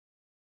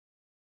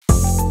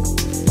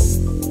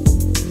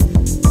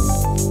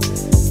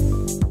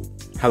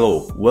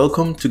Hello,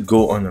 welcome to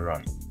Go on the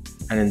Run,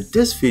 and in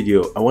this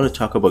video I want to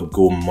talk about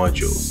Go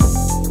modules.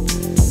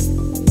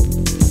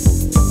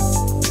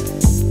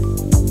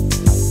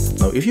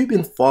 Now if you've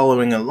been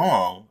following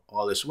along,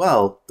 all is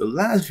well. The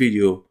last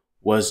video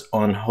was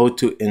on how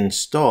to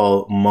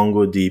install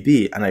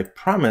MongoDB, and I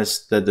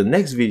promised that the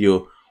next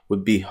video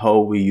would be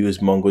how we use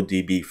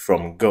MongoDB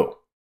from Go.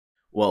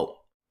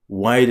 Well,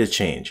 why the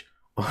change?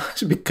 Well,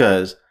 it's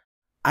because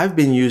I've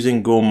been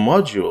using Go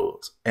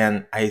modules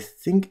and I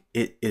think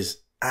it is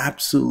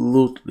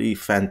absolutely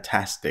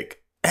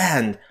fantastic.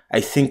 And I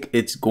think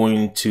it's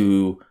going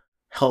to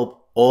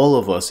help all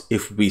of us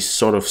if we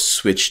sort of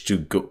switch to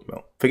Go.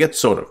 Well, forget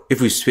sort of, if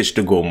we switch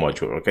to Go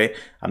module, okay?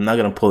 I'm not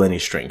going to pull any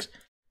strings.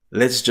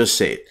 Let's just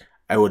say it.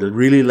 I would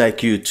really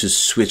like you to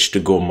switch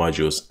to Go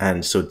modules.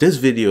 And so this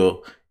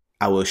video,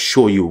 I will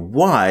show you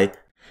why.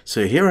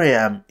 So here I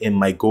am in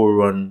my Go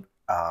run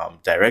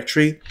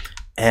directory.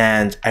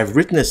 And I've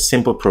written a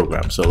simple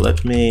program. So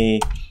let me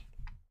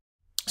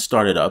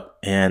start it up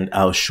and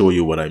I'll show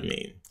you what I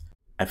mean.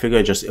 I figure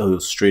I just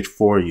illustrate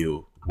for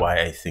you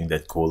why I think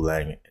that Go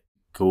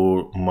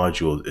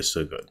module is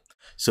so good.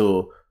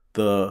 So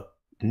the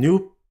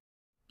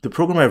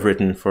program I've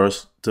written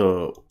first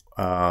to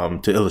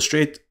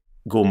illustrate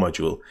Go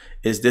module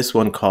is this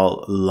one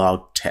called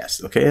log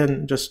test. Okay,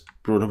 and just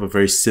wrote up a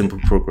very simple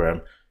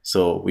program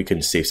so we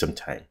can save some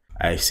time.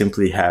 I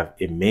simply have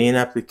a main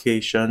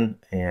application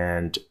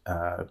and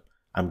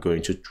I'm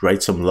going to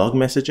write some log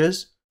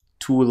messages,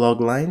 2 log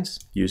lines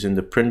using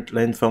the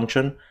println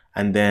function.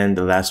 And then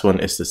the last one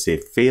is to say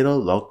fatal,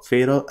 log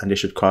fatal, and this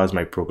should cause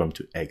my program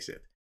to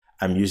exit.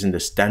 I'm using the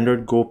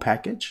standard Go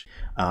package.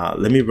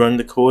 Let me run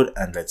the code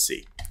and let's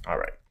see. All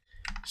right.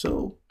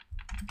 So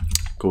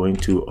going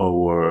to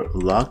our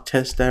log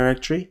test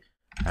directory,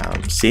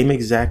 same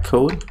exact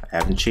code. I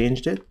haven't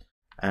changed it.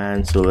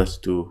 And so let's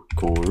do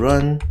Go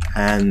run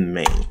and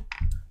main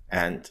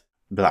and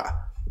blah.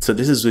 So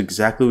this is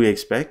exactly what we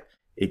expect.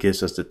 It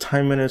gives us the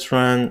time when it's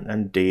run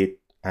and date,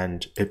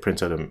 and it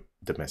prints out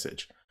the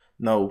message.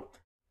 Now,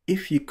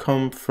 if you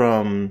come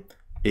from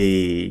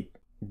a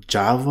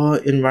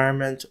Java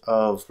environment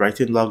of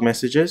writing log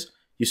messages,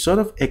 you sort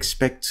of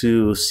expect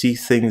to see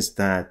things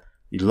that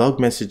log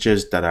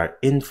messages that are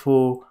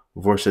info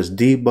versus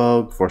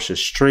debug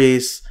versus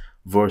trace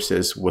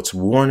versus what's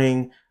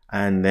warning.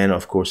 And then,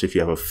 of course, if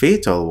you have a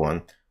fatal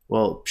one,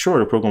 well, sure,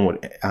 the program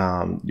would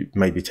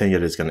might be telling you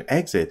that it's going to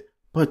exit,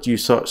 but you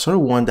sort of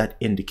want that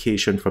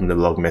indication from the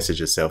log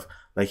message itself.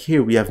 Like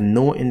here, we have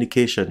no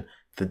indication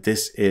that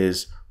this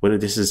is, whether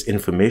this is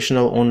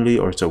informational only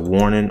or it's a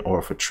warning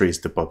or for trace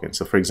debugging.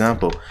 So for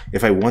example,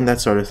 if I want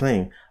that sort of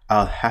thing,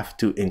 I'll have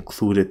to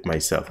include it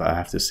myself. I'll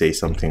have to say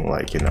something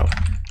like, you know,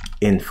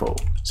 info,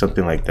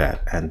 something like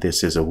that. And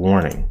this is a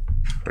warning,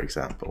 for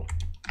example.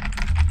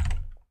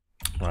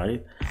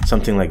 Right?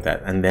 Something like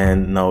that. And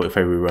then now if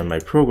I rerun my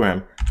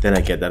program, then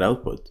I get that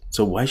output.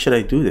 So why should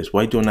I do this?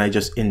 Why don't I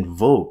just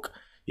invoke,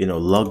 you know,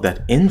 log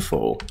that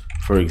info,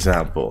 for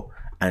example,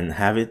 and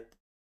have it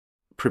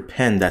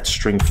prepend that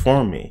string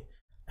for me?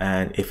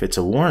 And if it's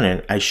a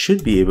warning, I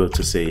should be able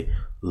to say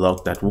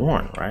log that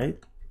warn, right?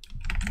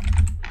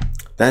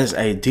 That is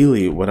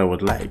ideally what I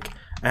would like.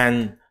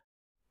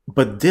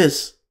 But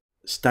this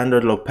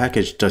standard log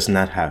package does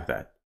not have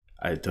that.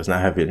 It does not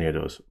have any of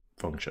those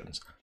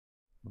functions.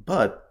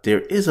 But there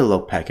is a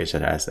log package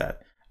that has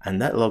that,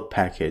 and that log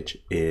package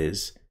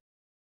is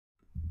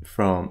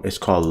it's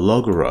called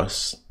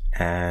logrus,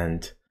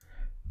 and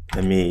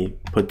let me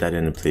put that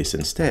in place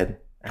instead.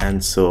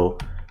 And so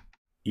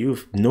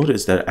you've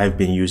noticed that I've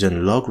been using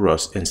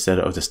logrus instead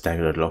of the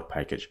standard log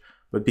package,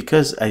 but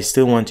because I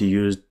still want to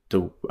use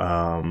the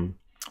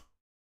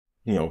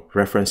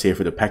reference here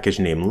for the package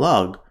name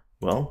log,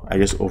 well, I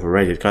just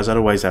overwrite it, because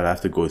otherwise I'll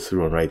have to go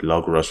through and write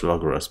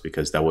logrus,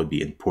 because that would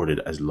be imported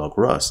as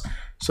logrus.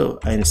 So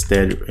I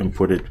instead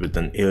import it with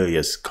an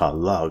alias called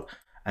log.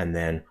 And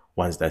then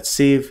once that's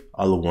saved,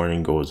 all the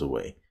warning goes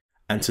away.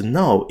 And so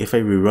now if I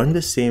rerun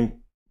the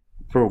same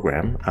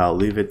program, I'll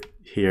leave it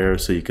here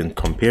so you can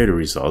compare the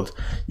result.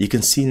 You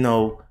can see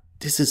now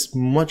this is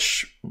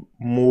much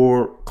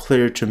more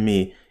clear to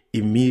me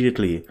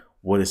immediately.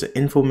 What is an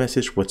info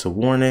message? What's a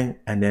warning?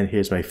 And then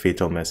here's my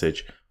fatal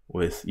message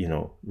with, you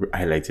know,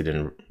 highlighted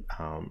in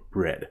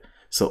red.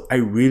 So I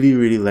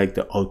really like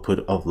the output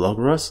of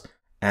logrus,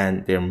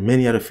 and there are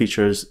many other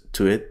features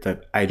to it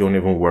that I don't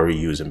even worry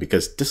using,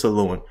 because this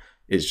alone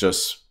is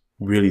just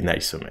really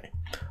nice for me.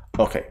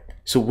 Okay,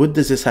 so what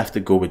does this have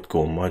to go with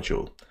Go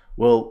module?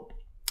 Well,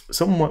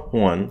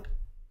 someone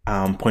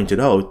pointed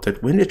out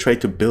that when they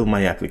tried to build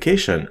my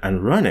application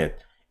and run it,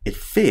 it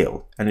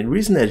failed. And the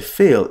reason that it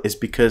failed is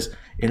because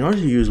in order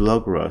to use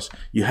logrus,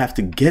 you have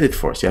to get it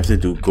first. You have to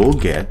do go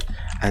get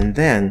and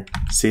then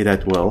say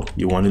that, well,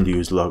 you wanted to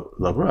use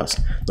logrus.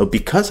 Now,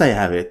 because I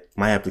have it,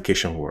 my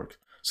application worked.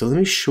 So let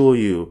me show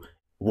you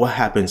what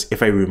happens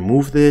if I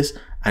remove this,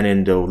 and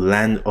in the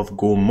land of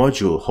Go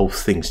module, how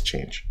things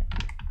change.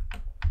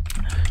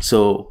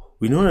 So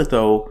we know that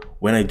though,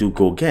 when I do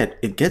go get,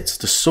 it gets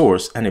the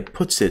source and it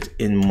puts it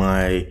in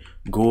my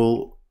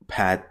Go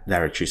path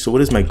directory. So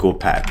what is my go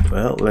path?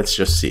 Well, let's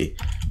just see.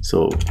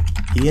 So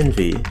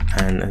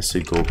env, and let's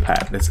say go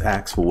path. Let's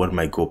ask for what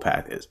my go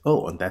path is.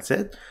 Oh, and that's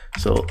it.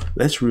 So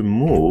let's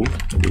remove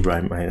the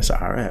right minus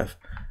rf,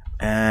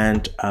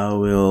 and I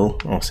will,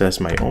 so that's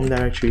my home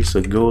directory.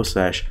 So go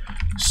slash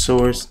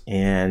source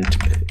and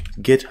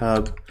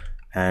GitHub,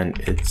 and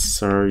it's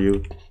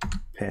Saru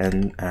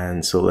pen,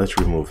 and so let's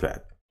remove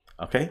that.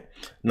 Okay,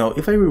 now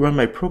if I rerun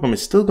my program,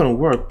 it's still going to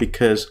work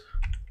because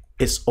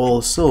it's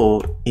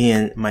also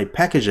in my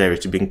package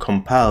directory, being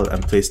compiled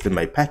and placed in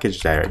my package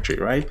directory,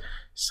 right?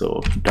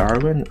 So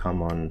Darwin,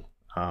 I'm on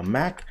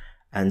Mac,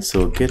 and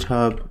so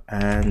GitHub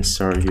and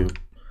Saru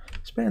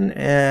pen,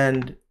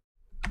 and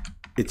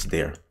it's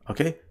there.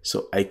 Okay,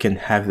 so I can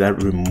have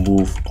that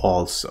remove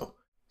also.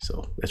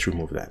 So let's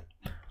remove that.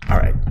 All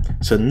right,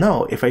 so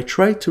now if I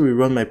try to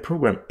rerun my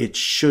program, it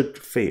should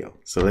fail.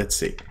 So let's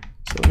see.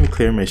 So let me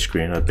clear my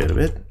screen a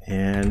bit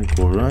and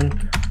go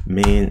run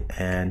main,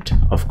 and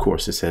of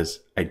course it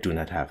says I do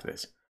not have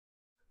this.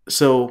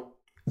 So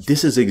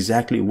this is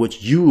exactly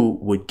what you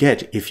would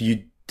get if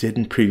you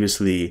didn't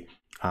previously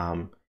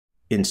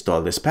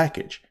install this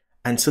package.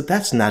 And so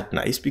that's not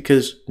nice,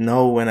 because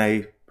now when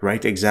I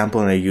write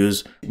example and I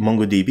use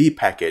MongoDB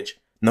package,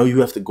 now you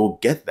have to go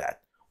get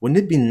that. Wouldn't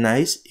it be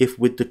nice if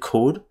with the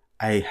code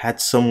I had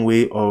some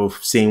way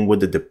of saying what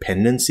the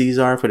dependencies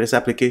are for this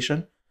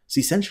application? So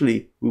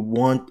essentially, we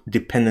want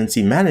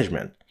dependency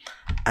management.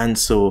 And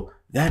so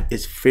that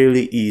is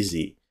fairly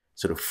easy.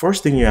 So the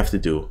first thing you have to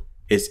do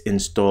is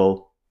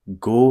install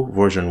Go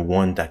version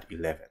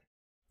 1.11.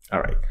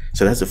 All right,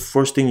 so that's the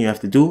first thing you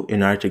have to do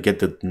in order to get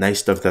the nice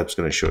stuff that's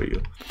going to show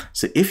you.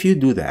 So if you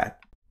do that,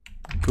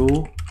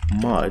 go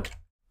mod,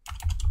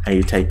 and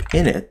you type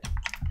init,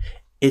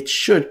 it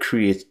should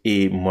create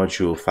a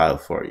module file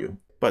for you.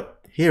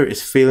 But here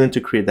it's failing to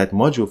create that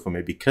module for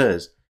me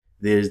because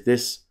there's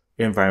this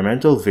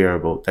environmental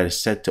variable that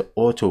is set to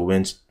auto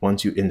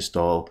once you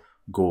install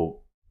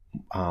Go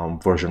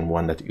version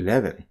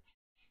 1.11.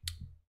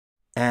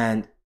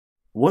 And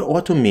what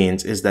auto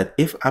means is that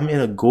if I'm in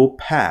a Go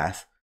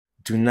path,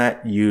 do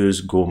not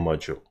use Go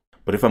module.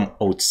 But if I'm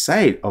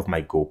outside of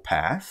my Go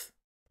path,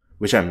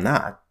 which I'm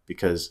not,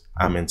 because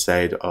I'm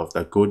inside of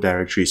the Go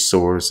directory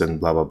source and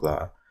blah, blah,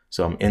 blah.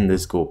 So I'm in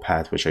this Go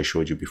path, which I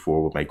showed you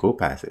before what my Go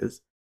path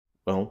is.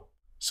 Well,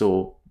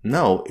 so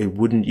now it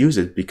wouldn't use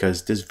it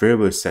because this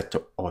variable is set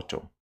to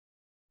auto.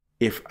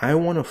 If I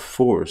want to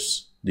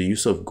force the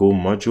use of Go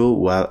module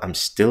while I'm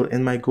still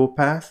in my Go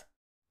path,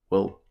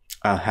 well,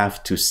 I'll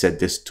have to set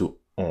this to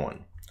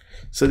on.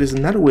 So there's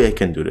another way I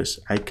can do this.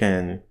 I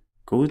can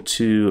go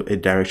to a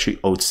directory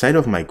outside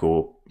of my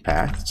Go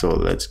path. So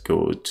let's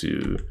go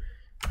to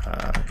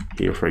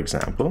here, for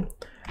example,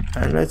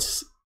 and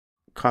let's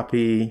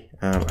copy,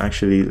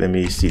 actually let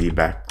me cd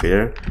back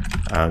there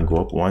and go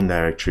up one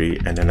directory,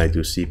 and then I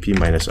do cp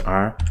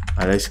 -r,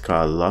 and let's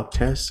call log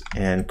test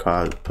and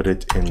put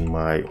it in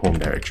my home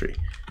directory.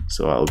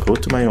 So I'll go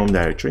to my home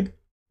directory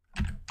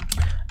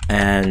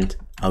and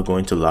I'll go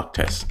into log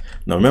test.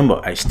 Now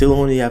remember, I still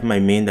only have my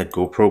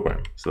main.go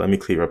program. So let me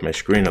clear up my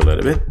screen a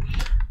little bit.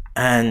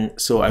 And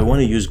so I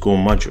want to use Go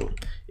module.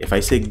 If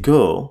I say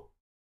go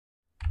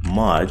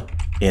mod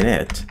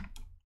init,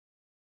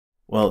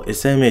 well,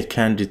 it's saying it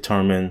can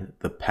determine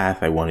the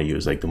path I want to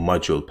use, like the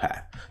module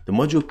path. The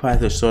module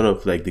path is sort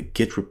of like the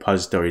Git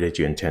repository that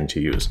you intend to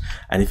use.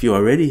 And if you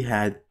already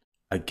had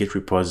a Git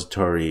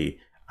repository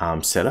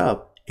set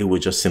up, it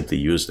would just simply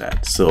use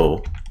that.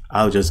 So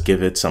I'll just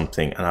give it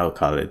something and I'll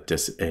call it,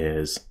 this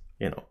is,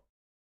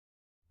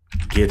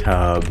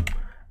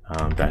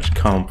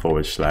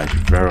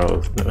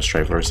 github.com/Verrol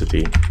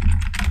Striversity,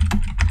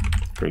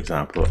 for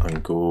example,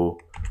 and go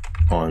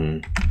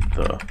on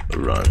the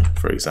run,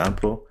 for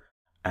example.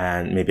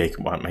 And maybe I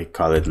might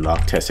call it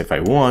log test if I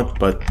want,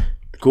 but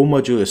Go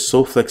module is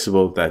so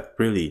flexible that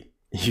really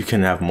you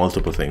can have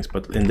multiple things.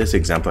 But in this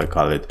example, I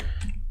call it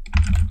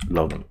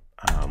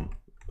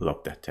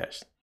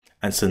log.test.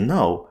 And so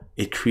now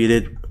it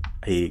created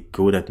a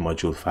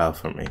go.module file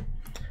for me.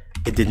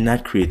 It did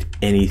not create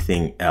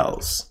anything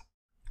else,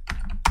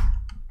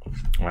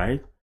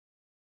 right?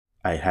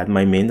 I had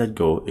my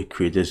main.go, it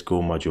created this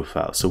Go module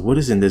file. So what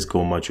is in this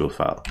Go module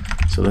file?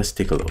 So let's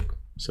take a look.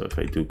 So if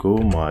I do go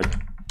mod,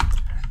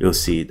 you'll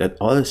see that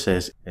all it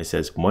says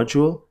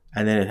module,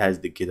 and then it has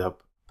the GitHub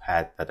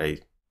path that I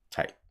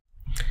typed.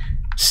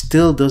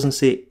 Still doesn't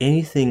say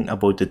anything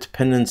about the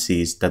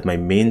dependencies that my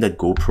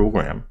main.go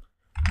program,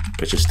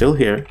 which is still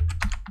here,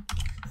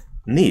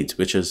 needs,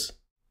 which is,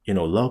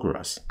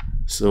 logrus.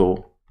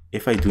 So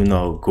if I do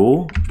now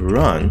go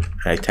run,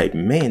 and I type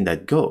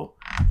main.go,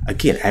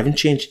 again, I haven't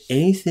changed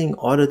anything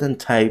other than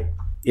type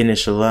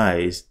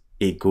initialize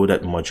a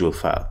go.module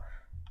file.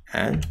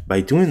 And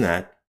by doing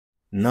that,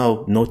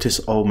 now notice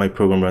all my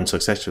program runs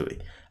successfully.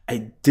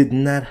 I did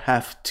not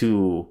have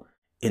to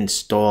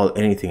install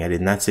anything. I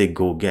did not say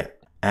go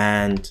get.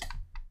 And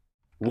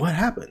what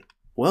happened?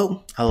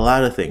 Well, a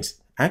lot of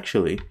things.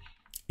 Actually,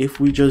 if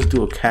we just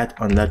do a cat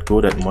on that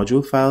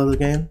go.module file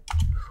again,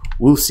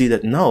 we'll see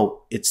that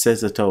now it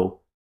says that, oh,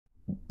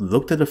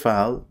 looked at the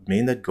file,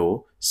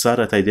 main.go, saw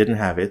that I didn't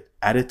have it,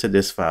 added to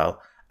this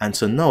file. And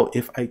so now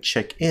if I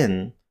check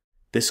in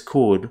this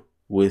code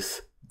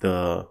with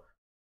the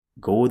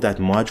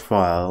go.mod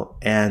file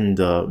and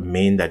the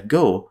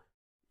main.go,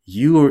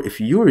 if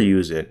you're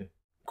using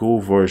Go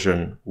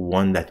version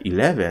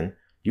 1.11,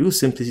 you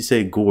simply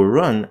say go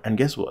run, and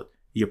guess what?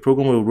 Your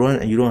program will run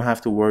and you don't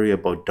have to worry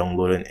about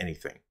downloading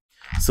anything.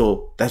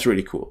 So that's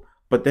really cool.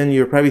 But then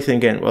you're probably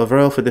thinking, well,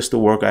 Verrol, for this to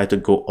work, I had to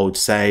go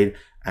outside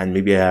and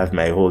maybe I have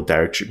my whole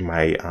directory,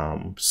 my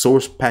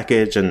source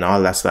package and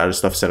all that other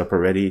stuff set up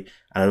already.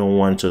 And I don't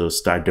want to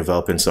start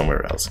developing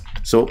somewhere else.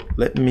 So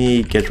let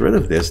me get rid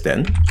of this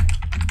then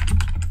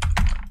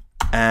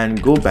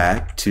and go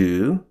back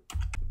to,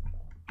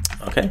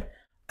 okay.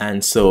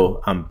 And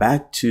so I'm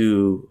back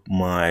to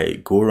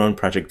my go run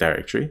project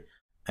directory.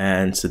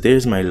 And so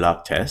there's my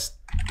log test.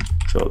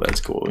 So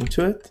let's go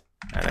into it.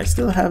 And I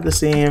still have the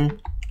same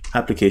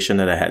application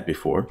that I had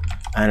before.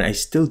 And I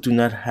still do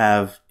not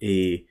have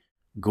a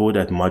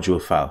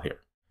go.module file here.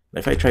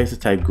 If I try to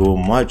type go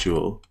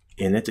module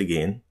in it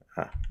again,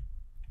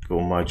 go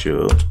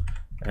module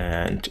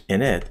and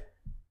in it,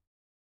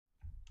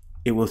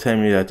 it will tell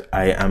me that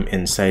I am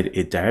inside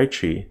a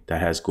directory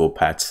that has go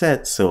path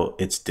set, so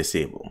it's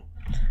disabled.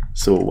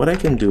 So what I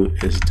can do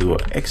is do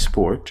an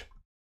export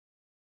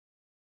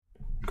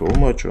go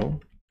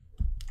module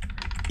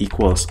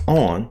equals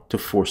on to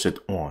force it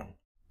on.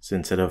 So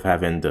instead of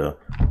having the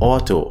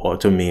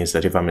auto means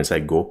that if I'm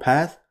inside go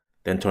path,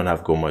 then turn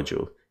off go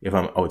module. If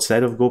I'm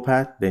outside of go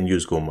path, then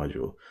use go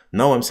module.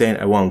 Now I'm saying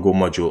I want go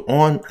module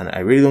on, and I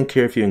really don't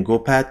care if you're in go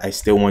path, I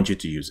still want you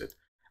to use it.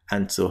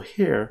 And so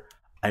here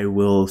I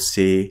will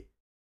say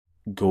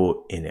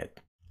go init,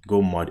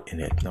 go mod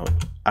init. Now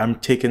I'm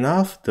taking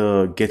off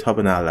the GitHub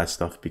and all that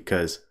stuff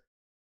because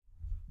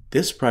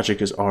this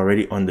project is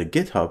already on the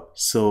GitHub,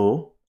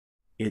 so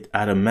it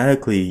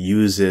automatically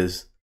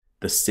uses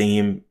the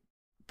same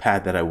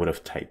path that I would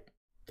have typed.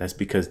 That's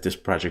because this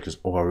project is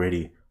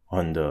already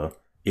on the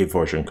a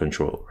version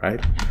control,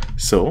 right?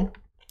 So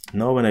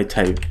now when I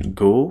type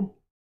go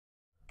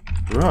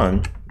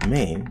run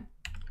main,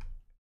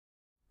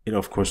 it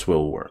of course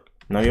will work.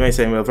 Now you might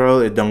say, well,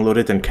 Verrol, it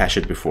downloaded and cached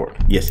it before.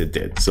 Yes, it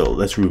did. So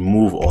let's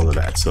remove all of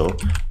that. So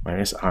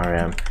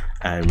 -rm,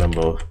 and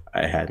remember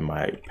I had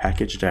my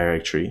package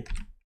directory,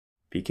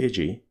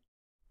 pkg.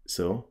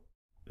 So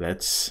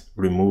let's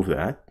remove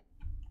that.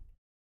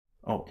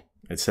 Oh,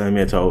 it's telling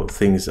me how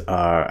things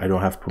are, I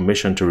don't have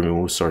permission to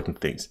remove certain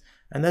things.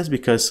 And that's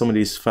because some of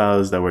these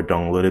files that were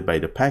downloaded by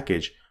the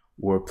package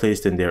were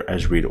placed in there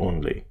as read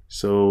only.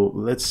 So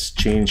let's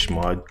change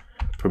mod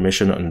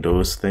permission on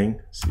those things,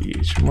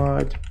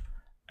 chmod,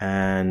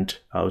 and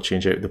I'll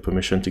change the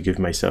permission to give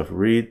myself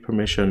read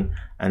permission,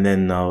 and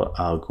then now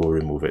I'll go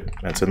remove it.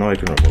 And so now I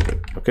can remove it.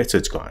 Okay, so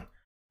it's gone.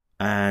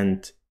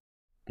 And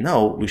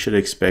now we should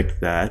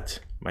expect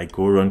that my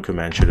go run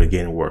command should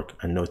again work.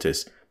 And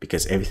notice,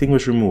 because everything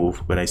was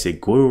removed, when I say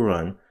go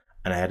run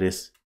and I had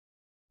this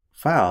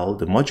file,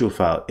 the module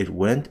file, it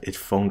went, it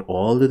found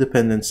all the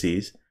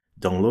dependencies,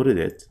 downloaded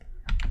it,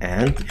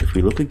 and if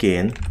we look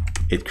again,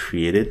 it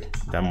created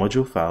that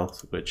module file,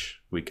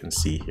 which we can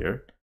see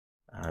here.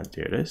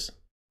 There it is,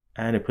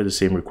 and it put the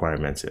same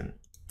requirements in.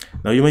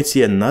 Now you might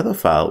see another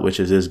file, which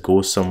is this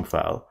go sum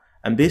file,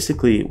 and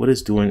basically what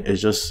it's doing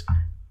is just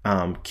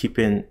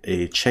keeping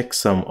a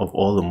checksum of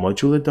all the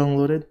module it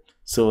downloaded,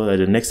 so that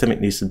the next time it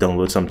needs to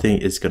download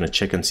something, it's going to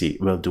check and see,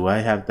 well, do I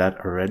have that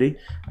already?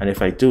 And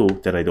if I do,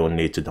 then I don't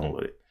need to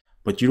download it.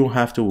 But you don't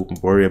have to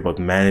worry about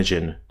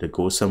managing the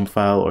go sum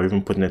file or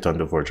even putting it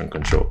under version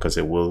control, because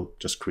it will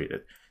just create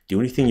it. The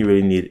only thing you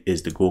really need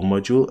is the go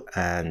module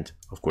and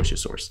of course your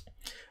source.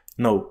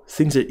 Now,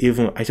 things that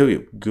even, I tell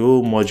you,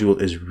 go module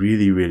is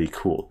really, really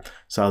cool.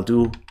 So I'll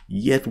do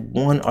yet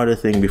one other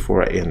thing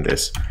before I end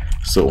this.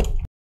 So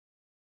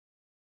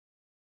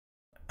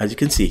as you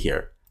can see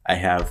here, I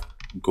have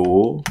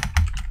go,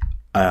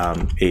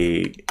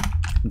 a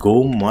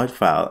go mod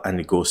file and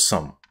a go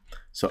sum.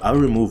 So I'll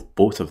remove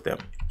both of them.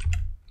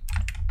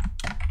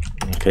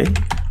 Okay,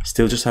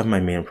 still just have my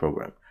main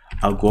program.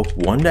 I'll go up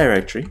one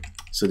directory.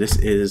 So this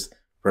is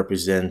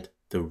represent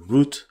the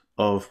root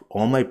of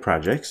all my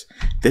projects.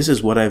 This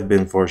is what I've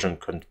been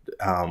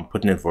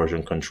putting in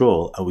version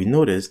control, and we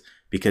notice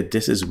because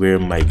this is where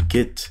my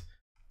Git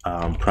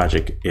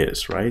project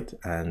is, right?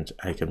 And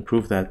I can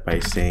prove that by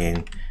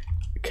saying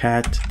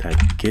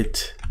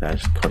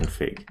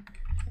cat.git-config,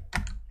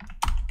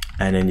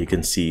 and then you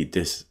can see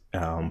this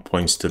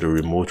points to the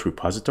remote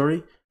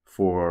repository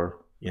for,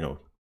 you know,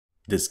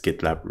 this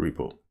GitLab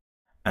repo.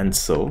 And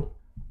so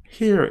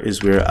here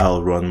is where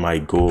I'll run my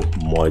go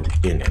mod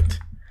init.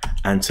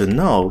 And so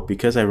now,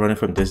 because I run it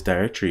from this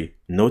directory,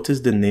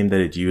 notice the name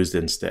that it used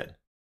instead.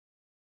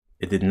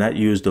 It did not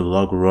use the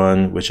log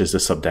run, which is the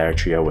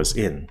subdirectory I was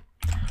in.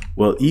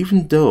 Well,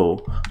 even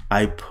though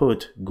I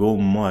put go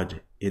mod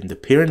in the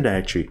parent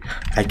directory,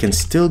 I can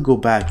still go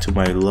back to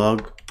my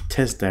log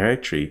test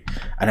directory,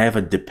 and I have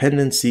a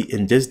dependency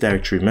in this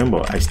directory.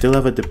 Remember, I still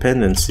have a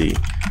dependency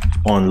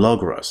on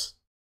logrus.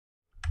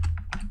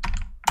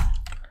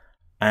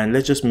 And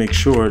let's just make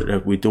sure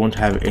that we don't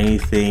have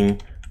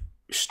anything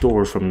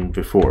stored from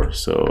before.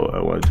 So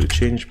I want to do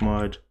change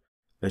mod.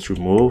 Let's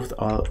remove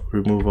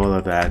all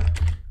of that.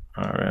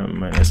 RM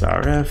minus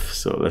RF.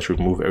 So let's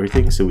remove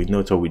everything. So we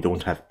note how we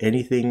don't have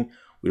anything.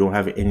 We don't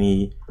have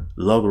any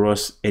log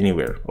rust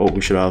anywhere. Oh,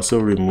 we should also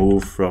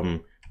remove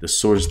from the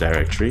source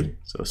directory.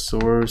 So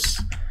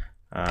source,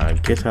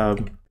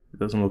 GitHub. It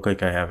doesn't look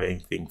like I have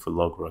anything for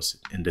log rust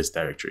in this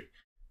directory.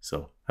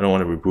 So I don't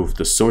want to remove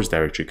the source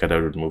directory because I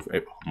remove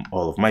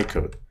all of my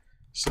code.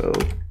 So,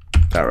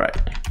 all right.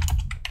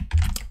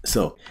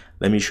 So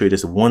let me show you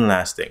this one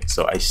last thing.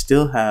 So I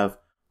still have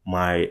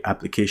my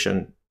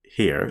application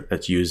here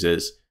that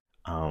uses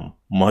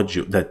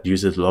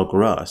log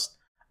rust.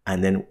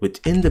 And then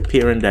within the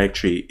parent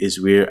directory is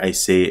where I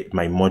say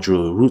my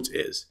module root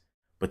is.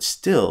 But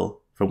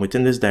still, from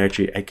within this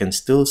directory, I can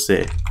still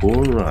say go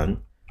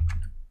run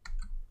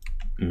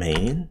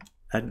main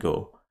at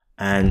go.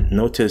 And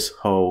notice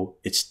how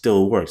it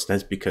still works.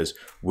 That's because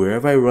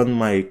wherever I run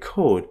my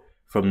code,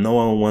 from now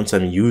on, once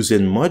I'm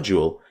using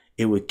module,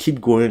 it will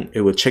keep going.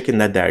 It will check in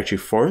that directory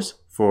first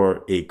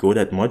for a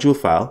go.module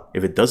file.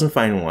 If it doesn't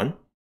find one,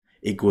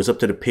 it goes up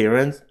to the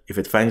parent. If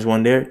it finds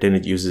one there, then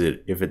it uses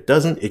it. If it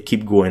doesn't, it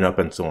keeps going up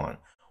and so on.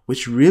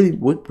 Which really,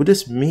 what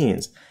this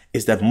means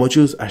is that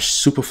modules are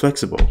super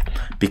flexible.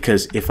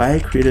 Because if I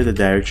created a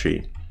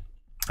directory,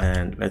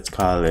 and let's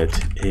call it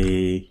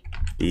A,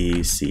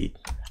 B, C.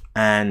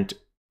 And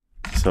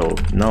so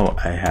now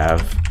I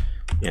have,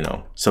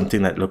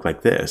 something that look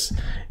like this.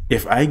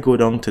 If I go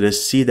down to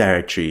this C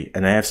directory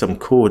and I have some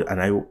code,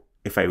 and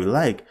if I would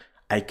like,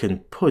 I can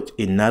put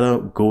another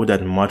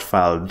go.mod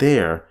file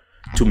there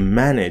to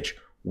manage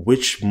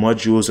which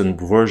modules and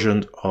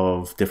versions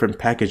of different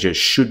packages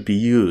should be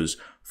used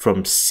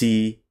from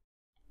C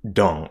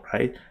down,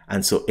 right?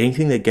 And so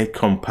anything that get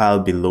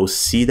compiled below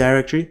C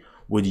directory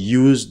would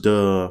use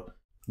the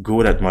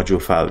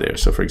go.module file there.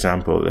 So for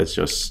example, let's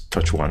just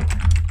touch one,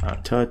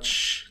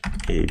 touch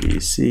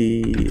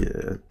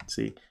ABC,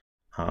 C.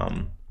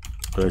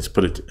 Let's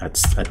put it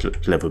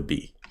at level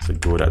B. So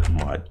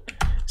go.mod.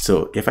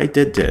 So if I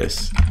did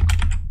this,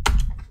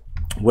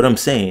 what I'm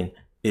saying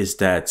is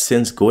that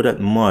since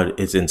go.mod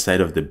is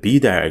inside of the B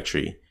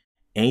directory,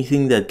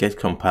 anything that gets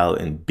compiled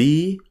in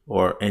B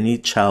or any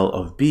child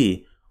of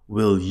B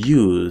will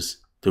use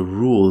the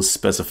rules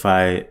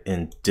specified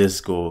in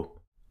this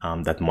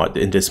in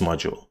this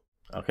module.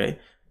 Okay,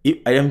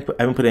 I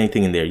haven't put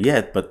anything in there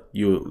yet, but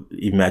you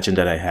imagine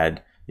that I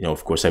had,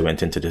 of course, I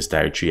went into this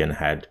directory and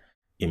had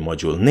a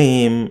module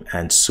name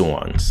and so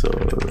on. So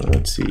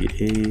let's see,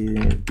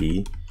 A,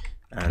 B,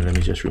 and let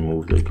me just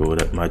remove the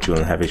go.module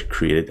and have it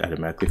created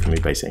automatically for me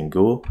by saying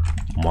go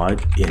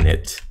mod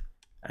init,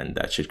 and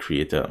that should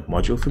create a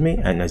module for me.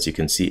 And as you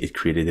can see, it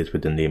created it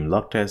with the name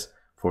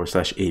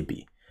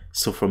logtest/AB.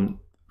 So from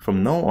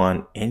now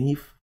on, any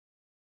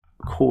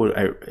code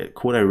I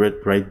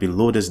write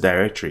below this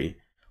directory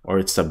or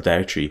its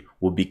subdirectory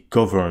will be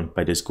governed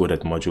by this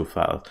go.module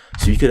file.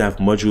 So you could have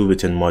module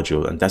within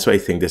module, and that's why I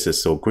think this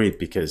is so great,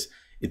 because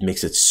it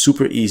makes it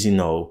super easy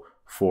now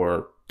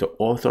for the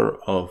author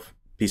of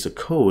piece of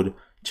code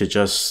to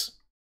just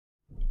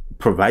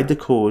provide the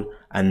code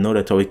and know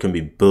that how it can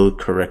be built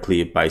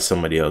correctly by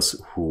somebody else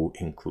who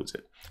includes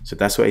it. So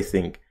that's why I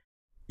think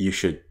you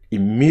should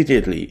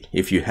immediately,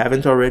 if you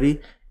haven't already,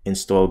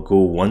 install Go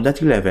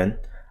 1.11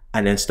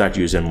 and then start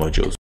using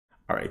modules.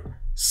 All right,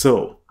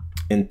 so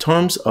in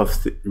terms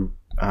of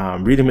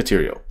reading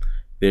material,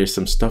 there's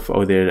some stuff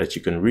out there that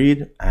you can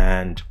read,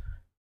 and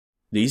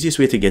the easiest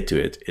way to get to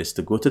it is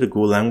to go to the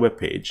Golang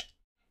webpage,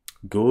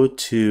 go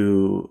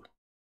to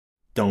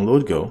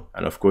download Go,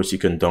 and of course you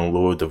can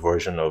download the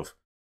version of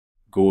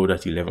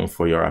Go.11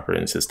 for your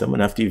operating system.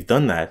 And after you've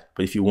done that,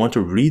 but if you want to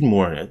read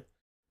more on it,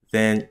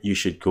 then you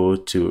should go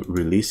to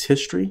release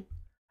history,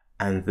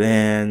 and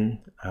then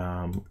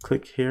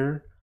click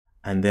here,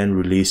 and then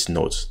release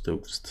notes.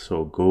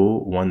 So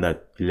Go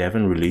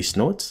 1.11 release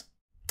notes,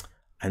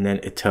 and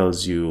then it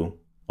tells you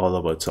all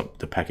about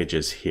the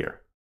packages here.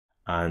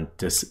 And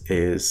this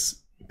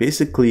is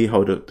basically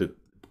how the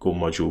Go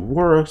module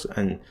works,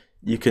 and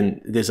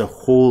there's a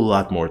whole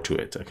lot more to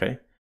it, okay?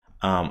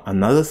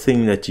 Another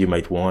thing that you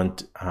might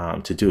want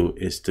to do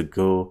is to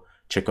go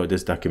check out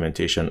this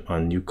documentation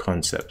on new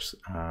concepts.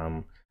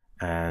 Well,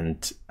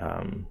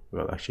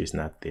 actually it's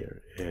not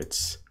there.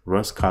 It's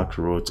Russ Cox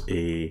wrote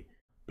a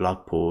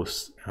blog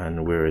post,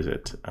 and where is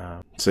it?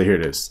 So here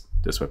it is,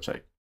 this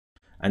website.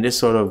 And this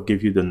sort of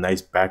gives you the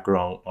nice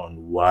background on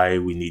why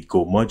we need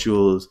Go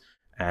modules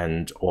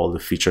and all the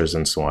features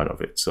and so on of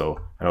it. So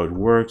how it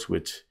works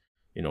with,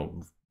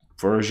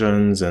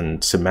 versions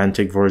and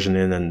semantic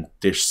versioning, and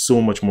there's so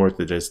much more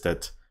to this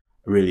that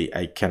really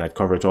I cannot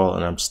cover it all,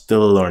 and I'm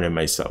still learning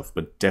myself,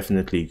 but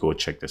definitely go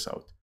check this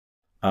out.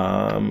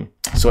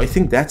 So I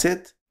think that's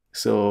it.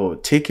 So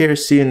take care,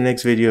 see you in the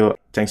next video.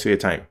 Thanks for your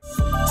time.